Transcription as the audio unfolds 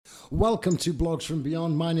Welcome to Blogs from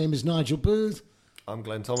Beyond. My name is Nigel Booth. I'm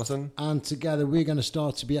Glen Thomason. And together we're going to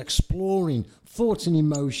start to be exploring thoughts and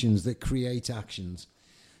emotions that create actions.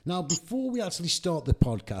 Now, before we actually start the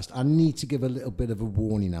podcast, I need to give a little bit of a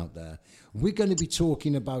warning out there. We're going to be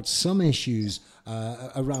talking about some issues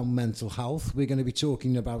around mental health. We're going to be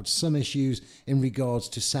talking about some issues in regards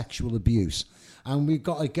to sexual abuse. And we've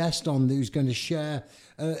got a guest on who's going to share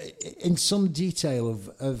in some detail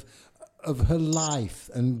of her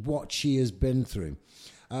life and what she has been through.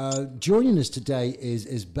 Joining us today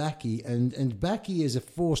is Becky, and Becky is a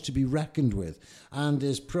force to be reckoned with and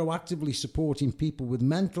is proactively supporting people with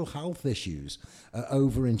mental health issues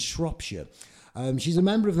over in Shropshire. She's a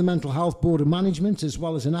member of the Mental Health Board of Management as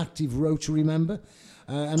well as an active Rotary member.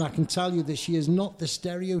 And I can tell you that she is not the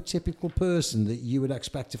stereotypical person that you would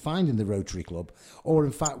expect to find in the Rotary Club, or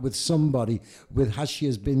in fact with somebody with, as she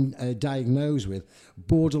has been diagnosed with,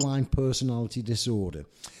 borderline personality disorder.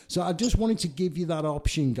 So I just wanted to give you that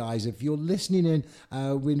option, guys. If you're listening in,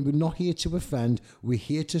 we're not here to offend, we're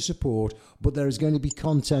here to support, but there is going to be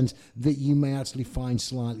content that you may actually find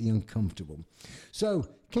slightly uncomfortable. So,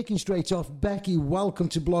 kicking straight off, Becky, welcome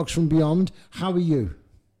to Blogs from Beyond. How are you?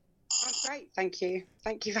 I'm great, thank you.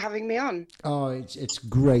 Thank you for having me on. Oh, it's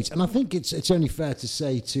great. And I think it's only fair to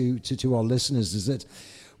say to our listeners is that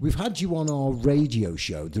we've had you on our radio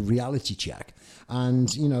show, The Reality Check,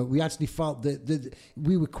 and, you know, we actually felt that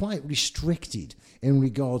we were quite restricted in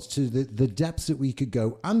regards to the depths that we could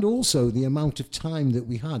go and also the amount of time that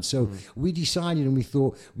we had. So we decided and we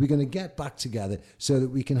thought we're going to get back together so that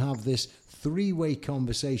we can have this three-way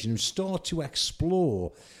conversation and start to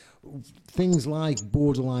explore things like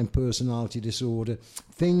borderline personality disorder,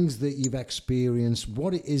 things that you've experienced,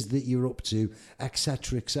 what it is that you're up to,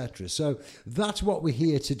 etc., etc. So that's what we're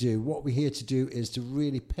here to do. What we're here to do is to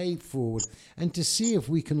really pay it forward and to see if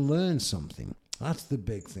we can learn something. That's the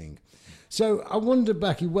big thing. So I wonder,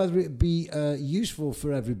 Becky, whether it'd be useful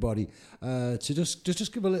for everybody to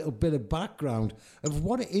just give a little bit of background of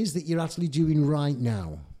what it is that you're actually doing right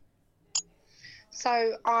now.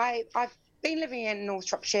 So I've been living in North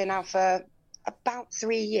Shropshire now for about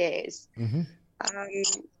 3 years,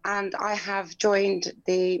 and I have joined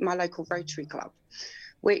my local Rotary Club,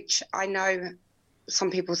 which I know some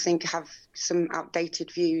people think have some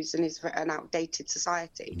outdated views and is an outdated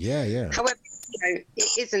society. Yeah. However, you know, it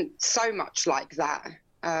isn't so much like that.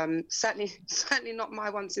 Certainly not my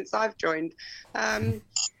one since I've joined.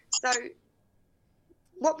 So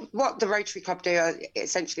what the Rotary Club do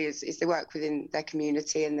essentially is they work within their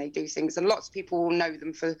community and they do things, and lots of people will know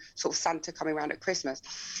them for sort of Santa coming around at Christmas.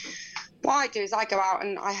 What I do is I go out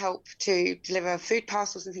and I help to deliver food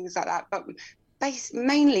parcels and things like that, but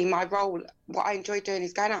mainly my role, what I enjoy doing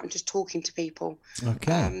is going out and just talking to people.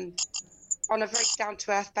 Okay. On a very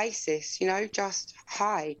down-to-earth basis, you know, just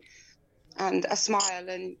hi and a smile,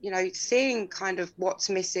 and, you know, seeing kind of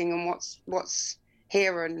what's missing and what's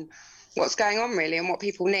here and what's going on really and what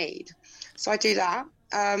people need. So I do that.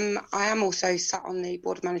 I am also sat on the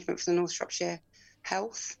Board of Management for the North Shropshire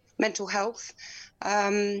Mental Health,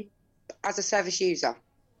 as a service user.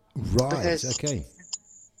 Right, because, okay.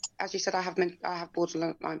 As you said, I have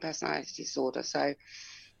borderline personality disorder, so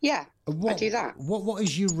yeah, I do that. What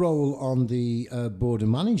is your role on the Board of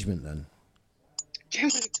Management then?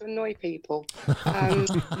 Generally to annoy people.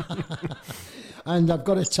 And I've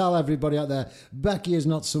got to tell everybody out there, Becky is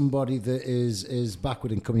not somebody that is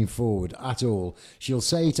backward and coming forward at all. She'll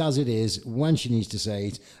say it as it is, when she needs to say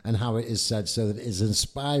it, and how it is said, so that it is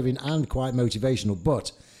inspiring and quite motivational.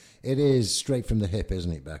 But it is straight from the hip,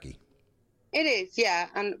 isn't it, Becky? It is, yeah.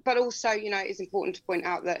 But also, you know, it's important to point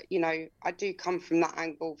out that, you know, I do come from that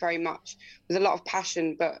angle very much with a lot of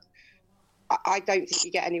passion, but I don't think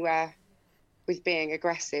you get anywhere with being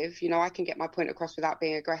aggressive. You know, I can get my point across without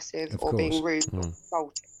being aggressive or being rude or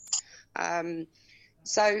insulting.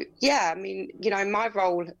 So, yeah, I mean, you know, my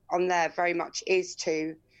role on there very much is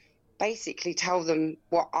to basically tell them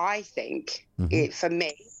what I think for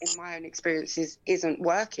me, in my own experiences, isn't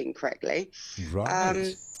working correctly.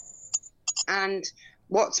 Right. And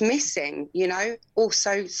what's missing, you know.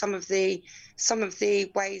 Also, some of the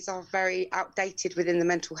ways are very outdated within the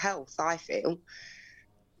mental health, I feel.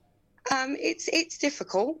 It's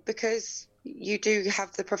difficult because you do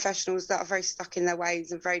have the professionals that are very stuck in their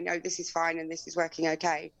ways and very, no, this is fine and this is working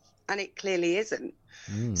okay, and it clearly isn't.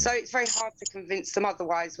 So it's very hard to convince them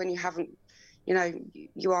otherwise when you haven't, you know,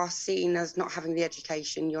 you are seen as not having the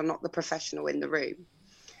education, you're not the professional in the room.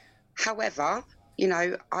 However, you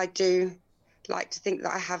know, I do like to think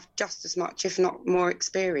that I have just as much, if not more,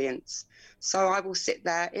 experience. So I will sit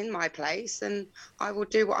there in my place and I will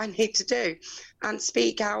do what I need to do and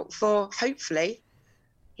speak out for, hopefully,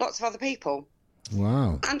 lots of other people.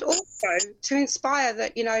 Wow. And also to inspire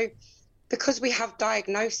that, you know, because we have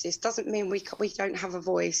diagnosis doesn't mean we don't have a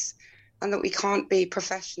voice, and that we can't be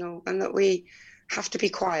professional, and that we have to be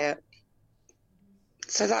quiet.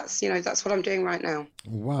 So that's, you know, that's what I'm doing right now.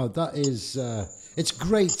 Wow, that is, it's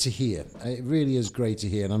great to hear. It really is great to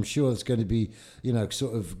hear. And I'm sure it's going to be, you know,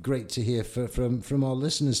 sort of great to hear from our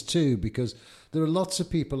listeners too, because there are lots of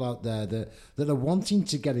people out there that are wanting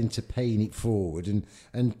to get into paying it forward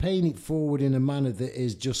and paying it forward in a manner that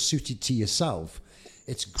is just suited to yourself.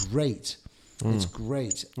 It's great. It's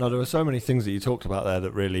great. No, there were so many things that you talked about there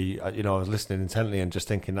that really, you know, I was listening intently and just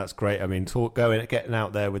thinking that's great. I mean, getting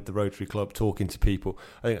out there with the Rotary Club, talking to people,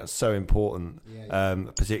 I think that's so important,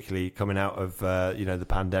 particularly coming out of, you know, the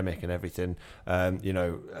pandemic and everything. You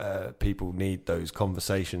know, people need those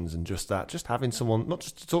conversations, and just having someone, not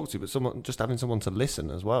just to talk to, but just having someone to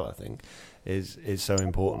listen as well, I think is so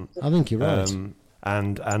important. I think you're right.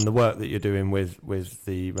 And the work that you're doing with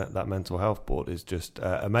that mental health board is just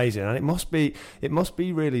amazing, and it must be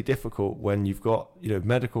really difficult when you've got, you know,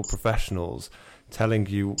 medical professionals telling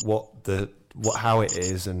you how it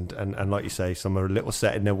is, and like you say, some are a little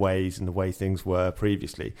set in their ways and the way things were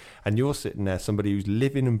previously, and you're sitting there, somebody who's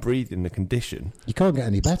living and breathing the condition. You can't get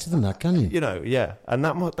any better than that, can you? You know, yeah, and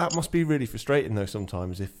that must be really frustrating though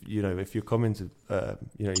sometimes. If you're coming to,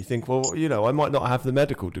 you know, you think, well, you know, I might not have the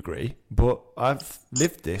medical degree, but I've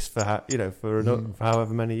lived this for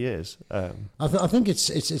however many years. I think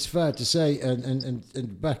it's fair to say,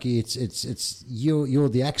 and Becky, it's you're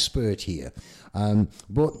the expert here,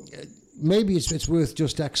 but. Maybe it's worth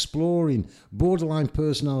just exploring borderline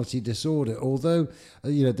personality disorder, although,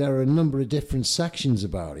 you know, there are a number of different sections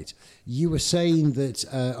about it. You were saying that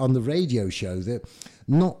on the radio show that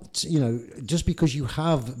not, you know, just because you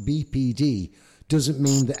have BPD doesn't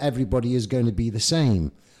mean that everybody is going to be the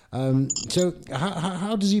same. So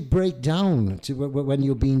how does it break down to when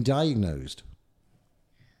you're being diagnosed?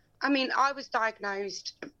 I mean, I was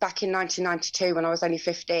diagnosed back in 1992 when I was only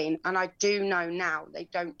 15, and I do know now they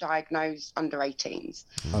don't diagnose under 18s.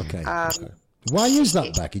 Okay. Why is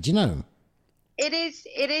that, Becky? Do you know? It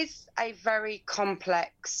is a very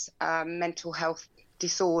complex mental health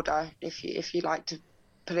disorder, if you like to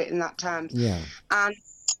put it in that terms. Yeah.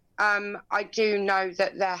 And I do know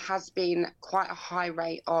that there has been quite a high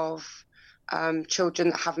rate of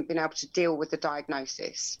children that haven't been able to deal with the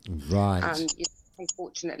diagnosis. Right. And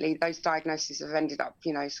unfortunately, those diagnoses have ended up,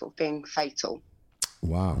 you know, sort of being fatal.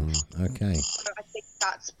 Wow. Okay. So I think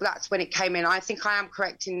that's when it came in. I think I am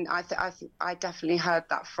correct in. I think I definitely heard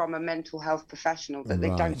that from a mental health professional that they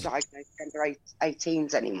don't diagnose under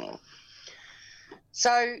 18s anymore.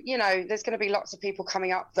 So, you know, there's going to be lots of people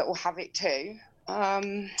coming up that will have it too.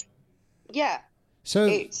 Yeah. So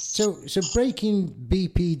breaking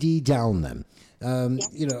BPD down then.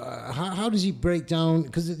 You know, how does he break down?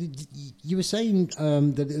 Because you were saying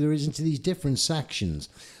that there is into these different sections,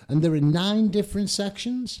 and there are 9 different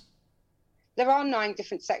sections. There are 9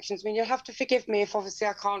 different sections. I mean, you'll have to forgive me if obviously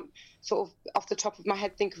I can't sort of off the top of my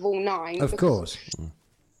head think of all 9. Of course.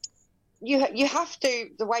 You have to.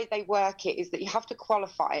 The way they work it is that you have to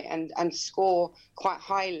qualify and score quite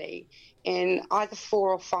highly in either 4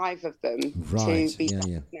 or 5 of them to be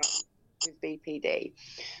diagnosed with BPD.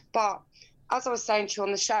 But as I was saying to you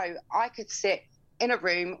on the show, I could sit in a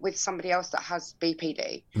room with somebody else that has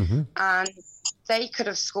BPD, and they could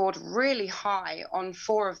have scored really high on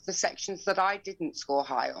 4 of the sections that I didn't score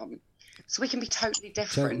high on. So we can be totally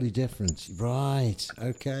different. Totally different. Right.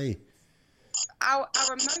 Okay. Our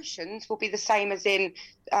emotions will be the same as in,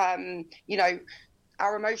 you know,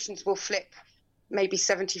 our emotions will flip maybe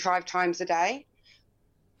 75 times a day,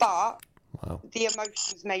 but the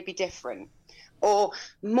emotions may be different. Or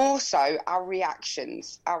more so, our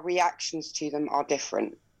reactions to them are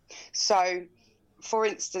different. So, for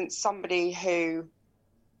instance, somebody who,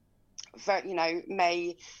 you know,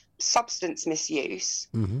 may substance misuse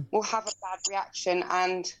will have a bad reaction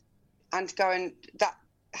and go and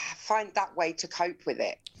find that way to cope with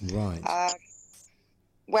it. Right.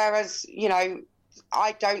 Whereas, you know,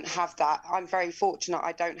 I don't have that. I'm very fortunate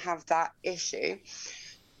I don't have that issue.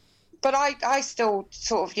 But I still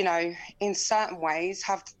sort of, you know, in certain ways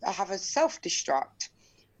have a self-destruct,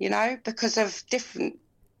 you know, because of different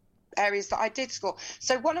areas that I did score.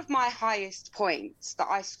 So one of my highest points that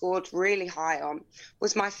I scored really high on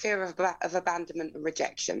was my fear of abandonment and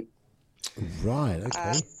rejection. Right,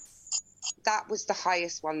 okay. That was the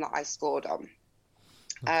highest one that I scored on.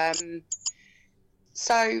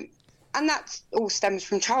 So, and that all stems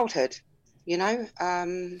from childhood, you know.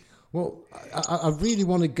 Well, I really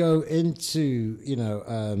want to go into,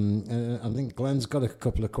 I think Glenn's got a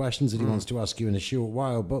couple of questions that he wants to ask you in a short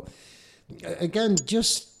while. But again,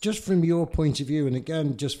 just from your point of view, and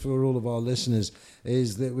again, just for all of our listeners,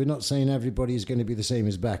 is that we're not saying everybody is going to be the same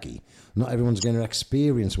as Becky. Not everyone's going to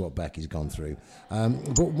experience what Becky's gone through.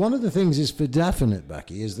 But one of the things is for definite,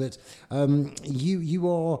 Becky, is that you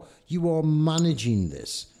are managing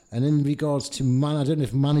this. And in regards to I don't know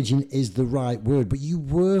if managing is the right word, but you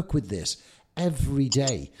work with this every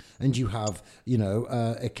day, and you have,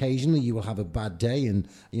 occasionally you will have a bad day, and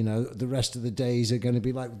the rest of the days are going to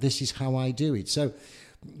be like, this is how I do it. So,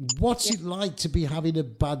 what's it like to be having a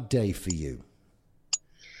bad day for you?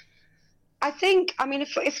 I mean,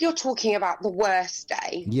 if you're talking about the worst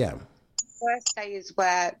day, yeah, the worst day is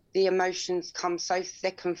where the emotions come so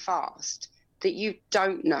thick and fast that you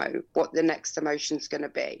don't know what the next emotion's going to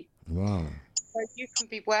be. Wow. So you can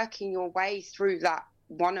be working your way through that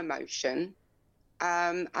one emotion,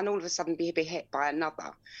 and all of a sudden be hit by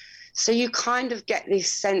another. So you kind of get this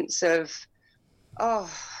sense of,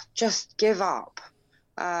 just give up.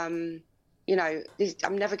 I'm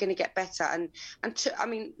never going to get better. And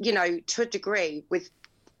to a degree,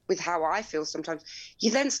 with how I feel sometimes,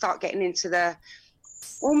 you then start getting into the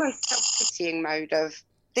almost self-pitying mode of,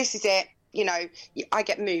 this is it. I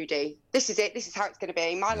get moody. This is it. This is how it's going to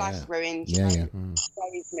be. My life's ruined. So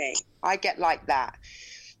is me. I get like that.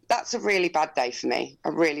 That's a really bad day for me.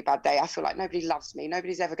 A really bad day. I feel like nobody loves me.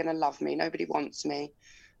 Nobody's ever going to love me. Nobody wants me.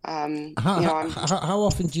 How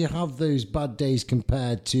often do you have those bad days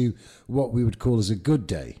compared to what we would call as a good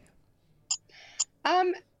day?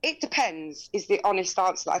 It depends, is the honest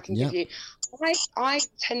answer that I can give you. I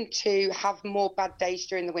tend to have more bad days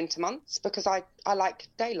during the winter months because I like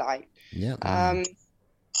daylight. Yeah.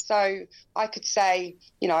 So I could say,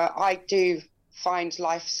 I do find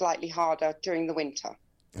life slightly harder during the winter.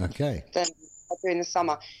 Okay. Than during the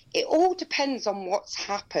summer. It all depends on what's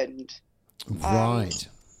happened. Right.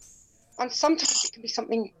 And sometimes it can be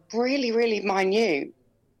something really, really minute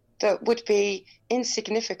that would be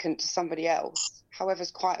insignificant to somebody else. However,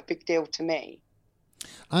 it's quite a big deal to me.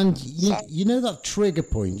 And you know that trigger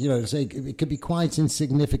point, say it could be quite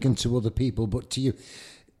insignificant to other people, but to you,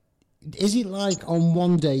 is it like on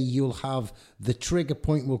one day you'll have the trigger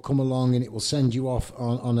point will come along and it will send you off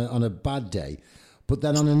on a bad day, but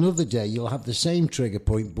then on another day you'll have the same trigger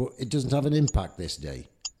point, but it doesn't have an impact this day?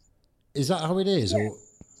 Is that how it is? Yeah. Or?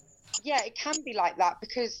 Yeah, it can be like that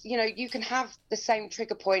because, you can have the same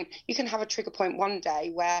trigger point. You can have a trigger point one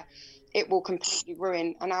day where it will completely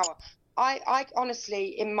ruin an hour. I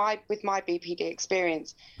honestly, with my BPD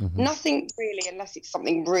experience, nothing really, unless it's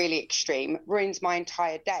something really extreme, ruins my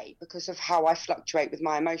entire day because of how I fluctuate with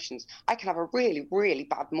my emotions. I can have a really, really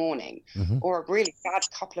bad morning or a really bad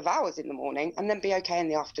couple of hours in the morning and then be okay in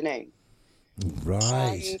the afternoon.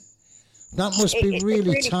 Right. That must be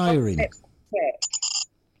really tiring.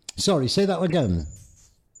 Sorry, say that again.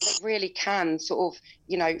 It really can sort of,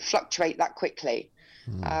 fluctuate that quickly.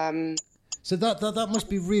 So that must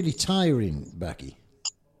be really tiring, Becky.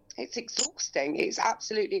 It's exhausting. It's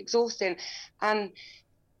absolutely exhausting. And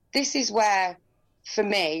this is where, for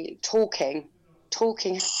me, talking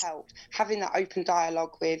has helped. Having that open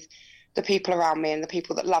dialogue with the people around me and the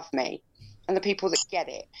people that love me and the people that get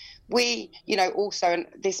it. We, also, and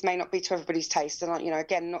this may not be to everybody's taste, and,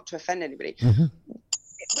 again, not to offend anybody.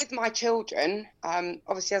 With my children,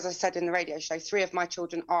 obviously, as I said in the radio show, 3 of my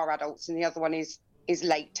children are adults and the other one is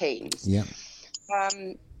late teens. Yeah.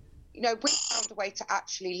 We found a way to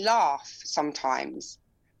actually laugh sometimes.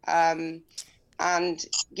 And,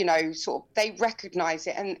 sort of they recognise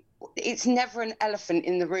it. And it's never an elephant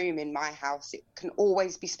in the room in my house. It can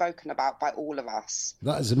always be spoken about by all of us.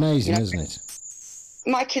 That is amazing, isn't it?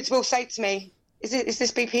 My kids will say to me, is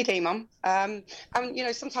this BPD, Mum? And,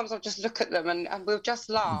 sometimes I'll just look at them and we'll just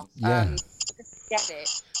laugh. Yeah. Get it.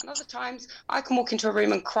 And other times I can walk into a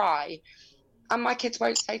room and cry and my kids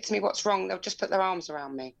won't say to me what's wrong. They'll just put their arms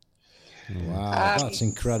around me. Wow, that's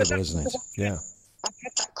incredible, isn't it? Yeah. I've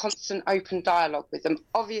had that constant open dialogue with them,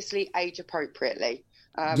 obviously age appropriately.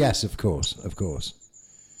 Yes, of course.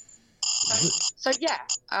 So yeah.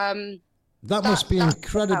 That must be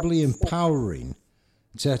incredibly empowering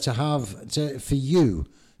for you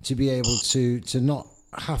to be able to not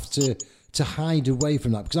have to hide away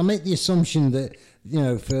from that. Because I make the assumption that,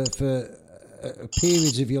 for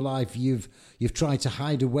periods of your life you've tried to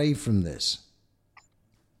hide away from this.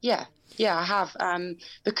 Yeah, I have,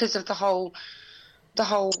 because of the whole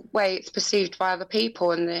way it's perceived by other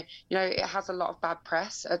people, and it has a lot of bad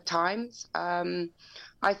press at times.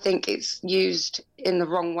 I think it's used in the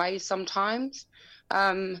wrong way sometimes,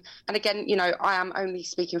 And again, you know, I am only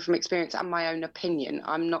speaking from experience and my own opinion.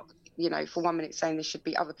 I'm not, you know, for 1 minute saying this should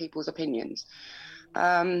be other people's opinions.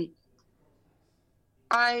 I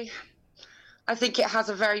think it has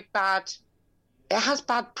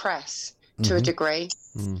bad press to a degree.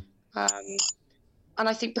 And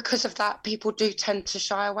I think because of that, people do tend to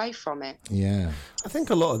shy away from it. Yeah. I think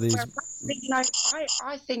a lot of these... You know,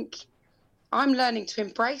 I think I'm learning to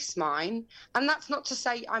embrace mine. And that's not to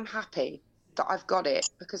say I'm happy that I've got it,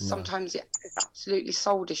 because sometimes it's absolutely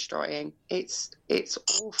soul-destroying. It's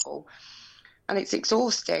awful. And it's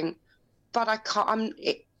exhausting. But I can't...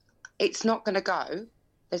 It's not going to go.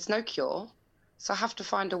 There's no cure. So I have to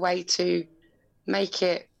find a way to make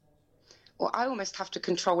it... Well, I almost have to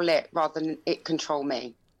control it rather than it control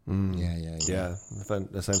me. Yeah,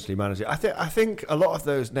 essentially manage it. I think a lot of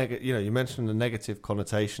those you know, you mentioned the negative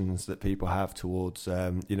connotations that people have towards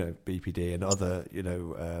you know, BPD and other, you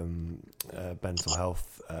know, mental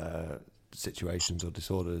health situations or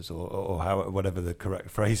disorders or whatever the correct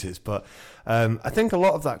phrase is. But I think a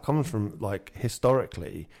lot of that comes from, like,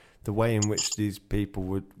 historically, the way in which these people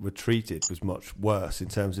were treated was much worse in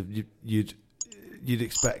terms of you'd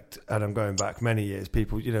expect, and I'm going back many years,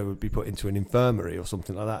 people, you know, would be put into an infirmary or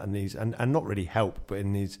something like that, and not really help, but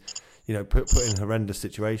in these, you know, put in horrendous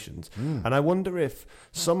situations. And I wonder if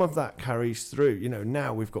some of that carries through. You know,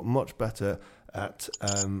 now we've got much better at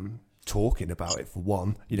talking about it, for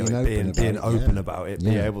one, you know, being open about it,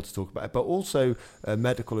 being able to talk about it, but also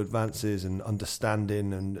medical advances and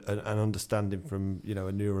understanding and understanding from, you know,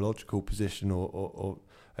 a neurological position or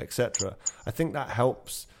etc. I think that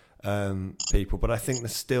helps people, but I think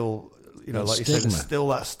there's still, you know, like you said, there's still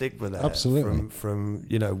that stigma there. Absolutely. From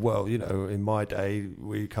you know, well, you know, in my day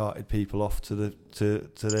we carted people off to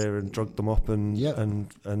there and drugged them up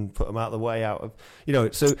and put them out of the way, out of, you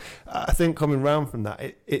know. So I think coming round from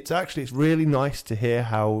that, it's really nice to hear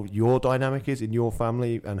how your dynamic is in your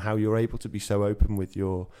family and how you're able to be so open with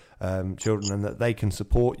your children and that they can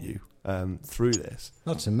support you through this.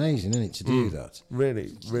 That's amazing, isn't it, to do that?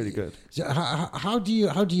 Really, really good. So how do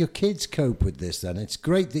your kids cope with this then? It's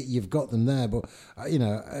great that you've got them there, but you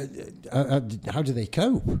know, how do they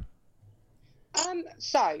cope?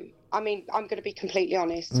 So, I mean, I'm going to be completely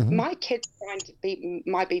honest. My kids find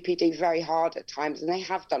my BPD very hard at times, and they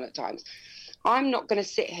have done at times. I'm not going to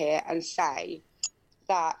sit here and say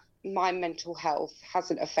that my mental health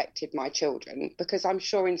hasn't affected my children, because I'm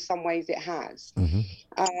sure in some ways it has.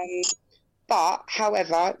 But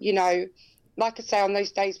however, you know, like I say, on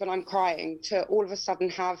those days when I'm crying, to all of a sudden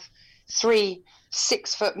have 3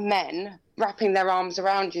 6-foot men wrapping their arms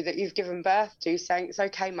around you that you've given birth to, saying, "It's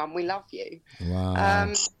okay, Mum, we love you."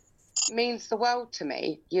 Wow. Means the world to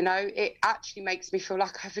me. You know, it actually makes me feel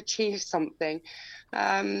like I've achieved something.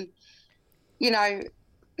 You know,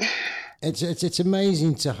 it's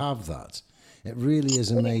amazing to have that. It really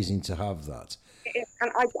is amazing to have that.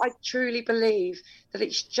 And I truly believe that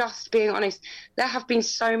it's just being honest. There have been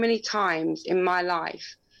so many times in my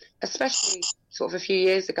life, especially sort of a few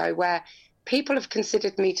years ago, where people have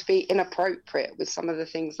considered me to be inappropriate with some of the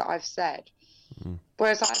things that I've said.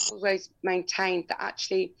 Whereas I've always maintained that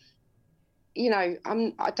actually, you know,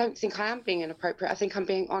 I don't think I am being inappropriate. I think I'm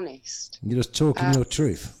being honest. You're just talking your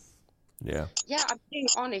truth. Yeah, I'm being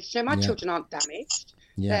honest. You know, my children aren't damaged.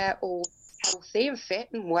 They're all healthy and fit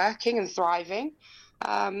and working and thriving.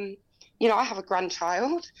 You know, I have a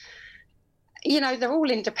grandchild. You know, they're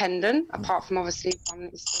all independent, apart from obviously one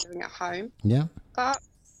that's living at home. Yeah. But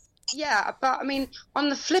I mean, on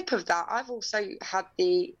the flip of that, I've also had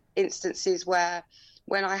the instances where,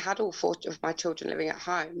 when I had all 4 of my children living at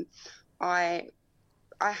home, I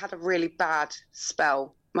had a really bad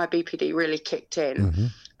spell. My BPD really kicked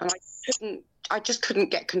in, and I just couldn't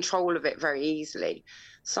get control of it very easily.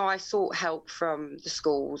 So I sought help from the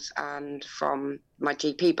schools and from my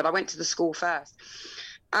GP, but I went to the school first.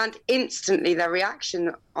 And instantly their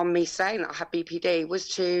reaction on me saying that I had BPD was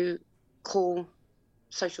to call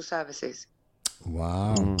social services.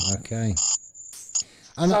 Wow. Okay.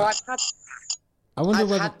 And so I've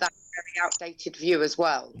had that very outdated view as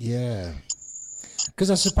well. Yeah.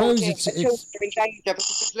 Because I suppose it's in danger,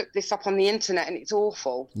 because I've looked this up on the internet and it's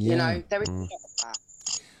awful. You know, there is a lot of that.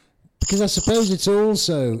 Because I suppose it's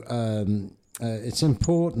also it's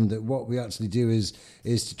important that what we actually do is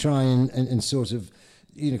to try and sort of,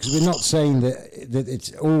 you know, because we're not saying that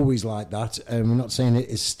it's always like that, and we're not saying it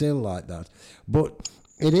is still like that, but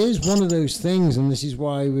it is one of those things, and this is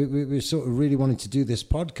why we're sort of really wanting to do this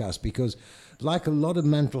podcast, because like a lot of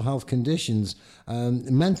mental health conditions,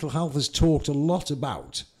 mental health is talked a lot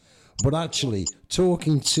about, but actually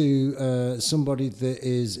talking to somebody that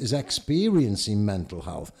is experiencing mental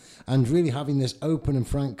health and really having this open and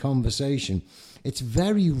frank conversation, it's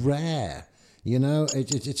very rare. You know,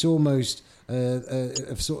 it's almost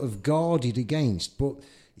sort of guarded against, but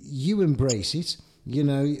you embrace it. You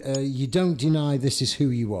know, you don't deny this is who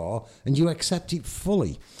you are, and you accept it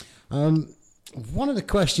fully. One of the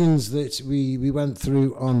questions that we went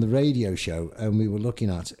through on the radio show and we were looking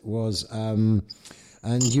at was, and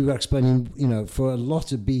you were explaining, you know, for a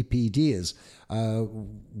lot of BPDers,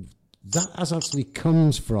 that has actually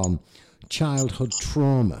comes from childhood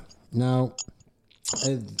trauma. Now,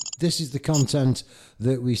 this is the content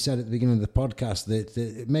that we said at the beginning of the podcast that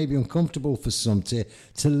it may be uncomfortable for some to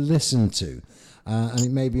listen to, and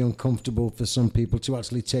it may be uncomfortable for some people to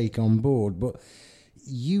actually take on board. But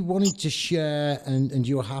you wanted to share, and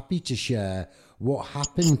you're happy to share what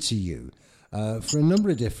happened to you for a number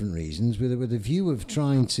of different reasons, with a view of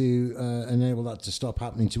trying to enable that to stop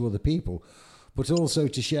happening to other people, but also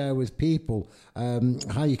to share with people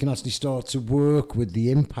how you can actually start to work with the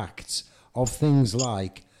impacts of things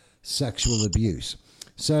like sexual abuse.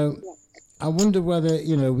 So I wonder whether,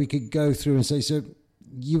 you know, we could go through and say, so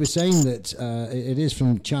you were saying that it is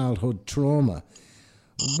from childhood trauma.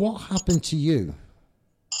 What happened to you?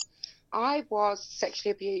 I was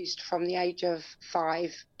sexually abused from the age of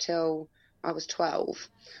 5 till I was 12.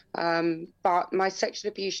 But my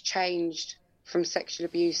sexual abuse changed from sexual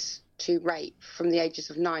abuse to rape from the ages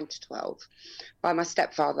of 9 to 12 by my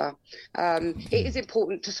stepfather. It is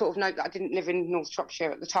important to sort of note that I didn't live in North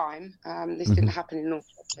Shropshire at the time. This didn't happen in North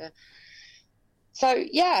Shropshire. So,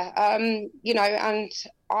 yeah, you know, and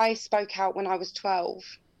I spoke out when I was 12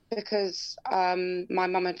 because my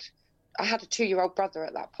mum I had a 2-year-old brother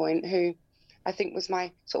at that point who I think was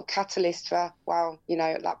my sort of catalyst for, well, you know,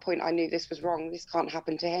 at that point I knew this was wrong. This can't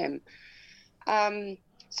happen to him.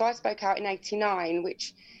 So I spoke out in 89,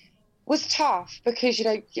 which was tough because, you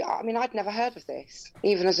know, I mean, I'd never heard of this.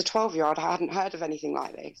 Even as a 12-year-old, I hadn't heard of anything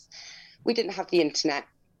like this. We didn't have the internet.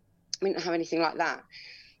 We didn't have anything like that.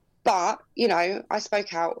 But, you know, I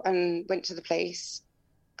spoke out and went to the police,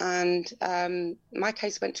 and my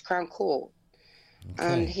case went to Crown Court.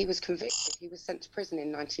 Okay. And he was convicted. He was sent to prison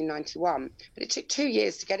in 1991. But it took 2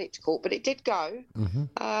 years to get it to court, but it did go.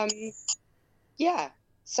 Yeah.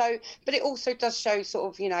 So, but it also does show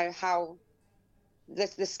sort of, you know, how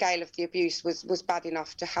the scale of the abuse was bad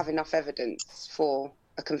enough to have enough evidence for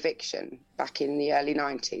a conviction back in the early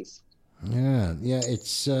 90s. Yeah, it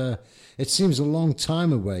seems a long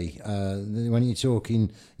time away when you're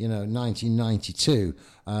talking, you know, 1992,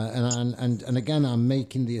 and again, I'm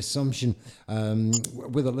making the assumption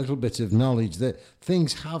with a little bit of knowledge that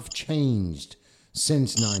things have changed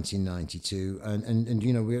since 1992, and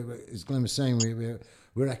you know, as Glen was saying,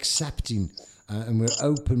 we're accepting and we're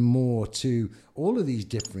open more to all of these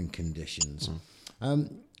different conditions.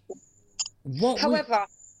 However,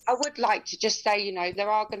 I would like to just say, you know, there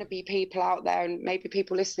are going to be people out there, and maybe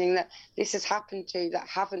people listening, that this has happened to, that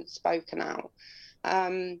haven't spoken out.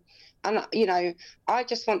 And, you know, I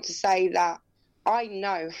just want to say that I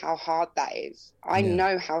know how hard that is. I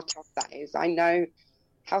know how tough that is. I know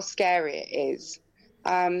how scary it is.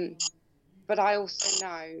 But I also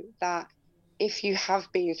know that if you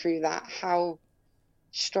have been through that, how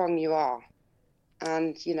strong you are.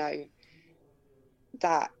 And, you know,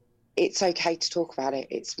 that it's okay to talk about it.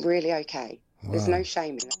 It's really okay. Wow. There's no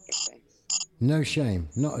shame in it. No shame,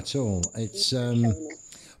 not at all. It's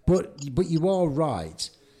but you are right.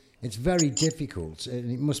 It's very difficult, and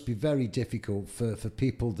it must be very difficult for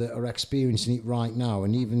people that are experiencing it right now,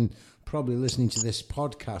 and even probably listening to this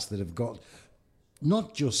podcast, that have got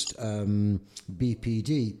not just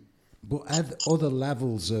BPD, but other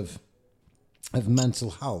levels of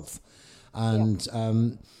mental health, and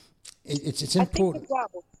it's important.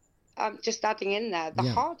 Just adding in there, the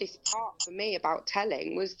hardest part for me about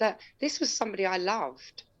telling was that this was somebody I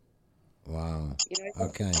loved. Wow. You know,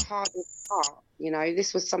 okay. The hardest part. You know,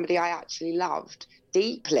 this was somebody I actually loved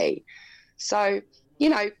deeply. So, you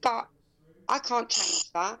know, but I can't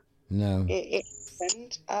change that. No. It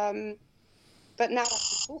happened. But now I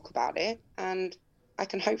can talk about it, and I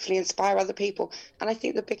can hopefully inspire other people. And I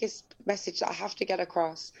think the biggest message that I have to get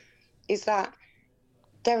across is that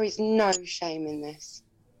there is no shame in this.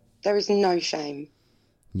 There is no shame.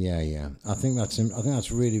 Yeah. I think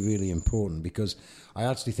that's really, really important, because I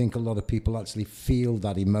actually think a lot of people actually feel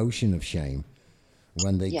that emotion of shame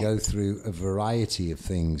when they go through a variety of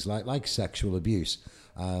things like sexual abuse.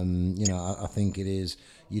 You know, I think it is,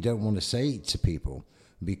 you don't want to say it to people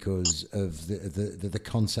because of the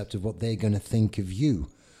concept of what they're going to think of you.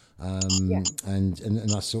 and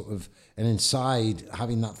that sort of, and inside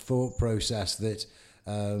having that thought process that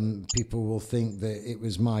people will think that it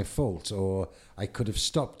was my fault or I could have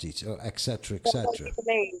stopped it, or etc. etc.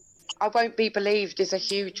 I won't be believed is a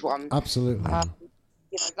huge one. Absolutely.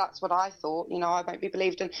 That's what I thought. I won't be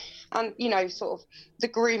believed, and sort of the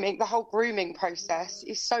whole grooming process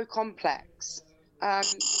is so complex.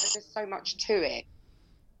 There's so much to it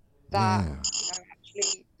that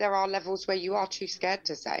actually there are levels where you are too scared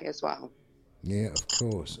to say as well. Yeah, of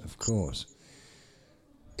course.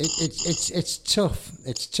 It's tough.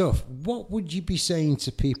 It's tough. What would you be saying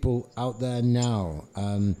to people out there now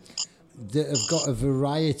that have got a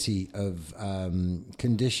variety of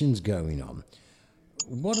conditions going on?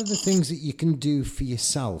 What are the things that you can do for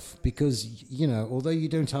yourself? Because, although you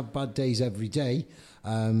don't have bad days every day,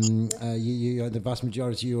 the vast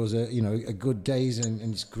majority of yours are good days and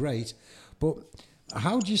it's great. But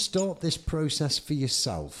how do you start this process for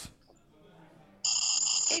yourself?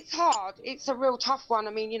 It's hard. It's a real tough one.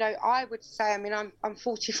 I mean, I would say, I'm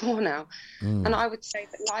 44 now, and I would say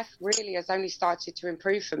that life really has only started to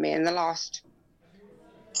improve for me in the last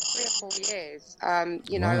 3 or 4 years. Wow,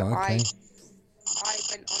 okay. I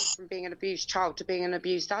went on from being an abused child to being an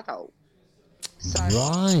abused adult. So,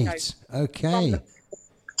 right. Okay.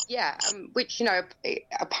 Which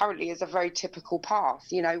apparently is a very typical path.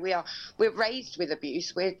 We're raised with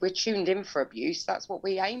abuse. We're tuned in for abuse. That's what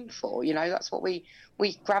we aim for. That's what we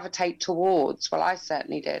gravitate towards. Well, I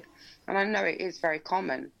certainly did, and I know it is very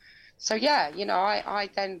common. So I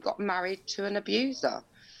then got married to an abuser,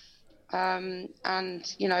 and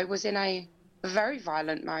was in a very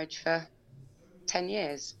violent marriage for 10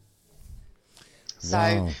 years. So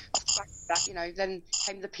that, then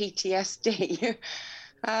came the PTSD.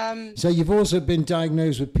 So you've also been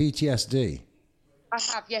diagnosed with PTSD? I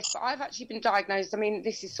have, yes, but I've actually been diagnosed. I mean,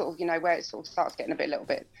 this is sort of, where it sort of starts getting a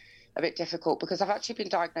bit difficult, because I've actually been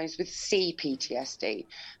diagnosed with CPTSD,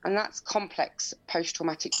 and that's complex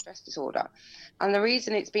post-traumatic stress disorder. And the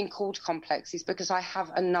reason it's been called complex is because I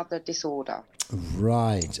have another disorder.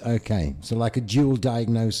 Right. Okay. So like a dual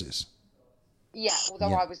diagnosis. Yeah,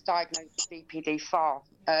 although I was diagnosed with BPD far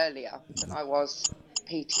earlier than I was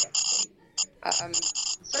PTSD.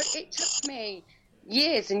 So it took me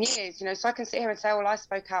years and years, so I can sit here and say, well, I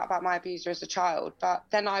spoke out about my abuser as a child, but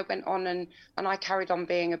then I went on and I carried on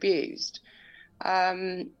being abused.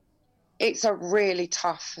 It's a really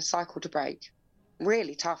tough cycle to break,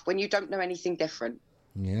 really tough when you don't know anything different.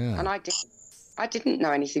 Yeah. And I didn't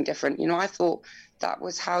know anything different. I thought that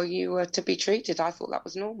was how you were to be treated. I thought that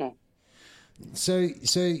was normal. So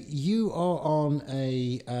you are on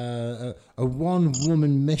a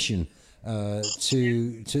one-woman mission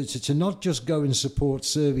to not just go and support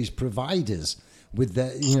service providers with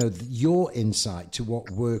your insight to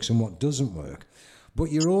what works and what doesn't work,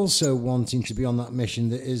 but you're also wanting to be on that mission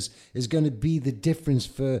that is going to be the difference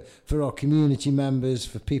for our community members,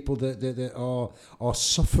 for people that are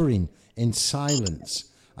suffering in silence.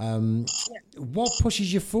 What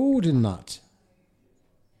pushes you forward in that?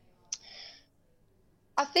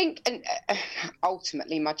 I think, and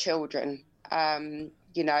ultimately, my children.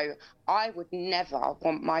 I would never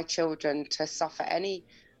want my children to suffer any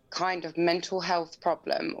kind of mental health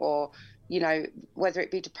problem, or, whether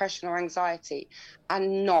it be depression or anxiety,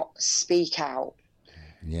 and not speak out.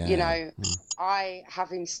 Yeah. I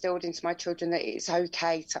have instilled into my children that it's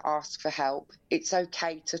okay to ask for help. It's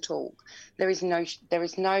okay to talk. There is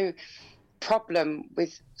no problem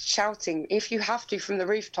with shouting if you have to from the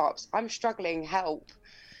rooftops. I'm struggling, help.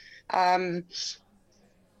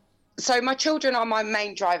 So my children are my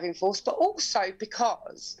main driving force, but also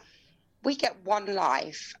because we get one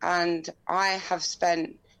life, and I have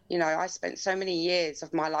spent, I spent so many years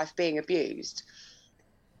of my life being abused.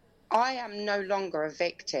 I am no longer a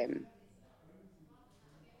victim.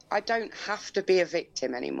 I don't have to be a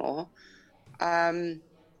victim anymore. I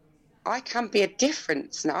can be a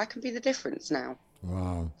difference now. I can be the difference now.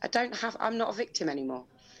 Wow. I'm not a victim anymore.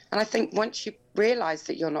 And I think once you realize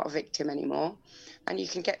that you're not a victim anymore, and you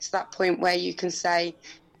can get to that point where you can say,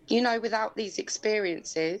 without these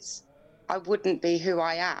experiences, I wouldn't be who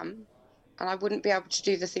I am, and I wouldn't be able to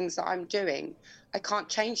do the things that I'm doing. I can't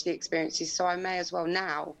change the experiences, so I may as well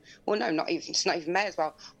now. Well, no, it's not even may as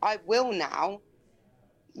well. I will now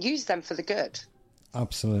use them for the good.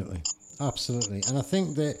 Absolutely. And I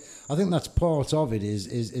think that's part of it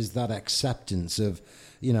is that acceptance of,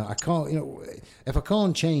 I can't, if I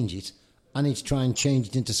can't change it, I need to try and change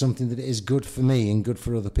it into something that is good for me and good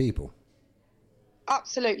for other people.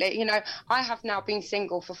 Absolutely. I have now been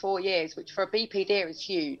single for 4 years, which for a BPDer is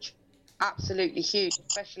huge. absolutely huge,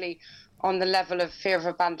 especially on the level of fear of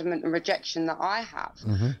abandonment and rejection that I have.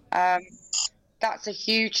 That's a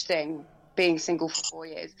huge thing, being single for 4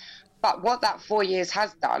 years. But what that 4 years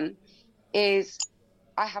has done is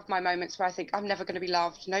I have my moments where I think I'm never going to be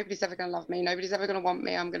loved. Nobody's ever going to love me. Nobody's ever going to want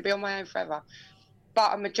me. I'm going to be on my own forever.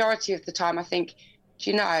 But a majority of the time I think,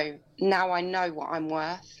 do you know, now I know what I'm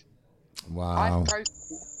worth. Wow. I've broken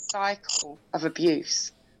the cycle of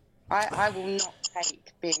abuse. I will not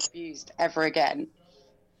take being abused ever again.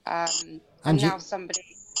 And now somebody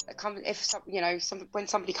comes, when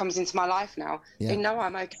somebody comes into my life now, they know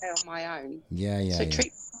I'm okay on my own. So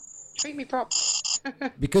treat me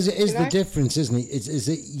properly. Because it is the difference, isn't it? Is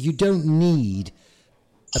that you don't need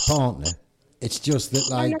a partner. It's just that,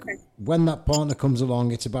 like, when that partner comes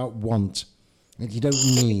along, it's about want. You don't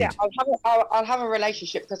need. Yeah, I'll have a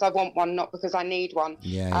relationship because I want one, not because I need one.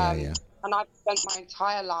 And I've spent my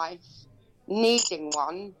entire life needing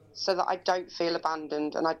one so that I don't feel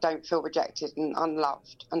abandoned and I don't feel rejected and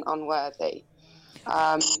unloved and unworthy.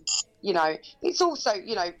 It's also,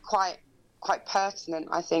 quite pertinent,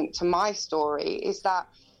 I think, to my story is that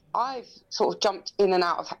I've sort of jumped in and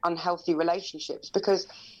out of unhealthy relationships because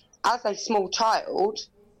as a small child,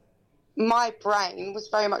 my brain was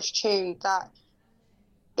very much tuned that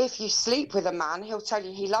if you sleep with a man, he'll tell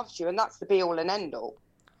you he loves you, and that's the be-all and end-all.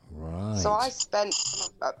 Right. So I spent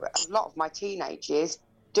a lot of my teenage years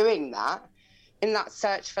doing that, in that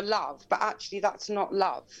search for love, but actually that's not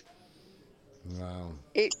love. Wow.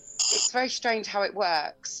 It's very strange how it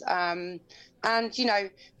works. And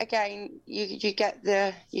again, you get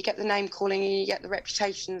the name calling and you get the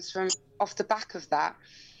reputations from off the back of that.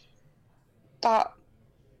 But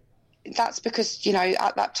that's because,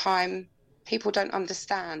 at that time, people don't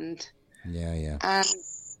understand. Yeah. And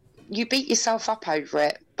you beat yourself up over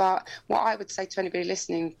it. But what I would say to anybody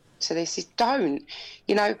listening to this is don't.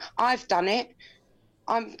 I've done it.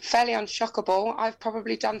 I'm fairly unshockable. I've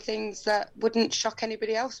probably done things that wouldn't shock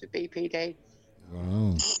anybody else with BPD.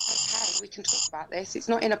 Wow. It's okay, we can talk about this. It's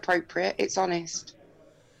not inappropriate. It's honest.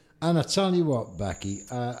 And I tell you what, Becky,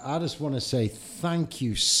 I just want to say thank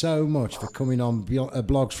you so much for coming on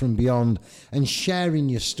Blogs from Beyond and sharing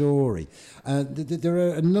your story. There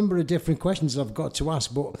are a number of different questions I've got to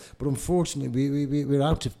ask, but unfortunately we're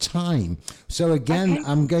out of time. So again, okay.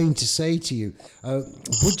 I'm going to say to you,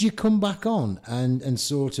 would you come back on and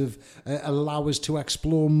sort of allow us to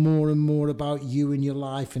explore more and more about you and your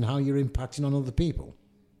life and how you're impacting on other people?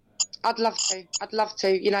 I'd love to.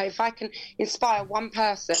 If I can inspire one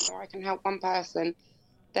person or I can help one person,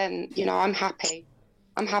 then, I'm happy.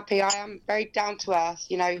 I am very down to earth.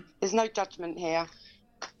 There's no judgment here.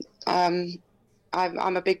 I'm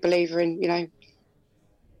a big believer in,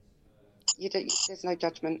 there's no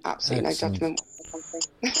judgment. Absolutely Excellent. No judgment.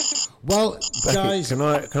 Well, Becky, guys,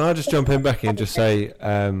 can I just jump in, Becky, and just say,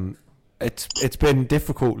 It's been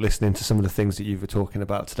difficult listening to some of the things that you were talking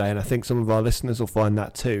about today, and I think some of our listeners will find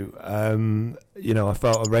that too. I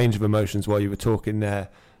felt a range of emotions while you were talking there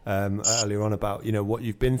earlier on about what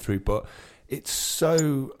you've been through, but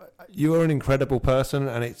you are an incredible person,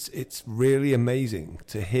 and it's really amazing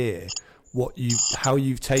to hear how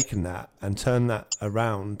you've taken that and turned that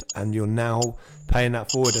around, and you're now paying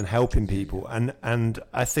that forward and helping people, and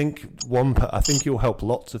I think you'll help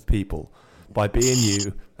lots of people by being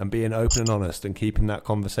you and being open and honest and keeping that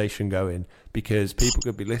conversation going, because people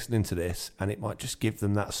could be listening to this and it might just give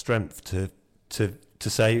them that strength to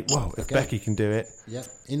say, well, if Becky can do it,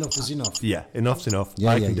 enough is enough. Yeah, enough's enough.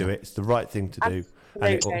 I can do it. It's the right thing to do,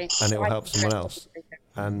 and it will help someone else.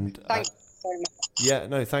 And thank you so much. Yeah,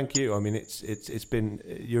 no, thank you. I mean, it's been,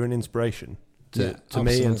 you're an inspiration to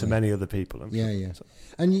me and to many other people. Yeah.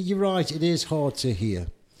 And you're right. It is hard to hear.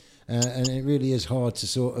 And it really is hard to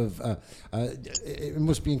sort of, it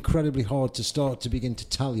must be incredibly hard to start to begin to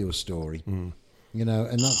tell your story, and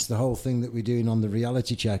that's the whole thing that we're doing on the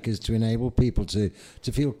reality check, is to enable people to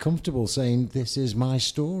feel comfortable saying, this is my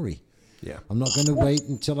story. Yeah. I'm not going to wait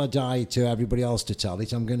until I die to everybody else to tell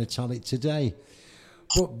it. I'm going to tell it today.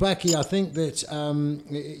 But Becky, I think that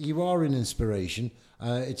you are an inspiration.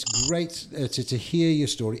 It's great to hear your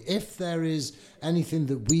story. If there is anything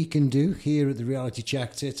that we can do here at the Reality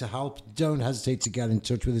Check to help, don't hesitate to get in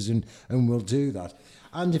touch with us and we'll do that.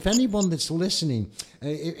 And if anyone that's listening,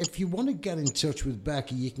 if you want to get in touch with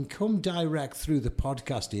Becky, you can come direct through the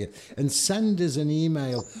podcast here and send us an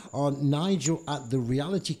email on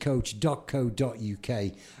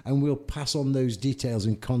nigel@therealitycoach.co.uk, and we'll pass on those details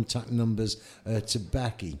and contact numbers to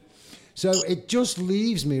Becky. So it just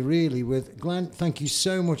leaves me really with Glenn. Thank you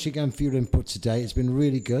so much again for your input today. It's been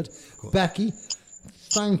really good. Becky,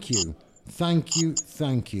 thank you.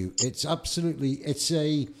 It's absolutely,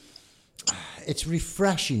 it's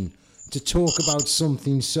refreshing to talk about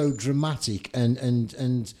something so dramatic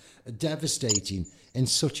and devastating in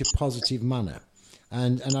such a positive manner.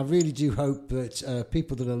 And I really do hope that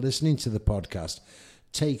people that are listening to the podcast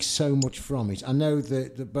take so much from it. I know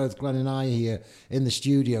that both Glenn and I here in the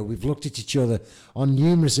studio, we've looked at each other on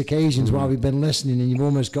numerous occasions while we've been listening, and you've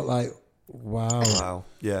almost got like, wow.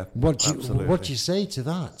 Yeah, what do you say to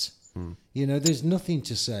that? You know, there's nothing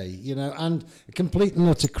to say, you know, and a complete and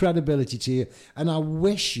utter credibility to you. And I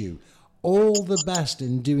wish you all the best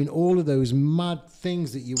in doing all of those mad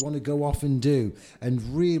things that you want to go off and do and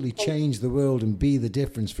really change the world and be the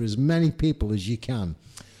difference for as many people as you can.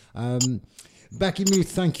 Becky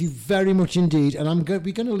Muth, thank you very much indeed. And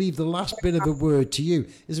we're going to leave the last bit of a word to you.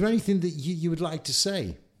 Is there anything that you would like to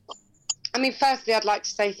say? I mean, firstly, I'd like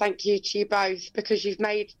to say thank you to you both, because you've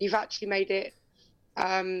actually made it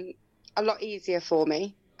a lot easier for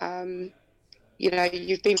me. You know,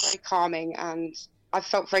 you've been very calming, and I've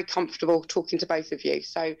felt very comfortable talking to both of you.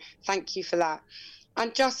 So thank you for that.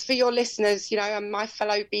 And just for your listeners, you know, and my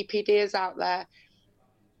fellow BPDers out there,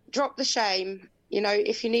 drop the shame. You know,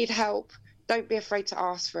 if you need help, don't be afraid to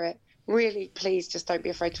ask for it. Really, please, just don't be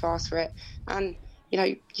afraid to ask for it. And, you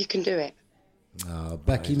know, you can do it.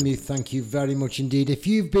 Becky Muth, thank you very much indeed. If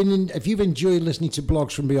you've enjoyed listening to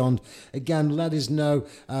Blogs from Beyond, again, let us know.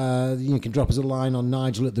 You can drop us a line on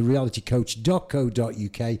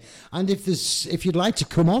nigel@therealitycoach.co.uk. And if you'd like to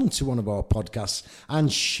come on to one of our podcasts and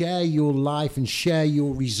share your life and share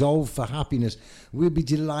your resolve for happiness, we'll be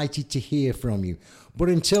delighted to hear from you. But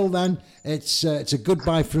until then, it's a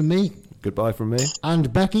goodbye from me. Goodbye from me.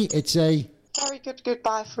 And Becky, it's a very good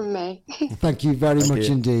goodbye from me. Thank you very much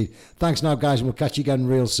indeed. Thanks now, guys, and we'll catch you again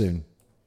real soon.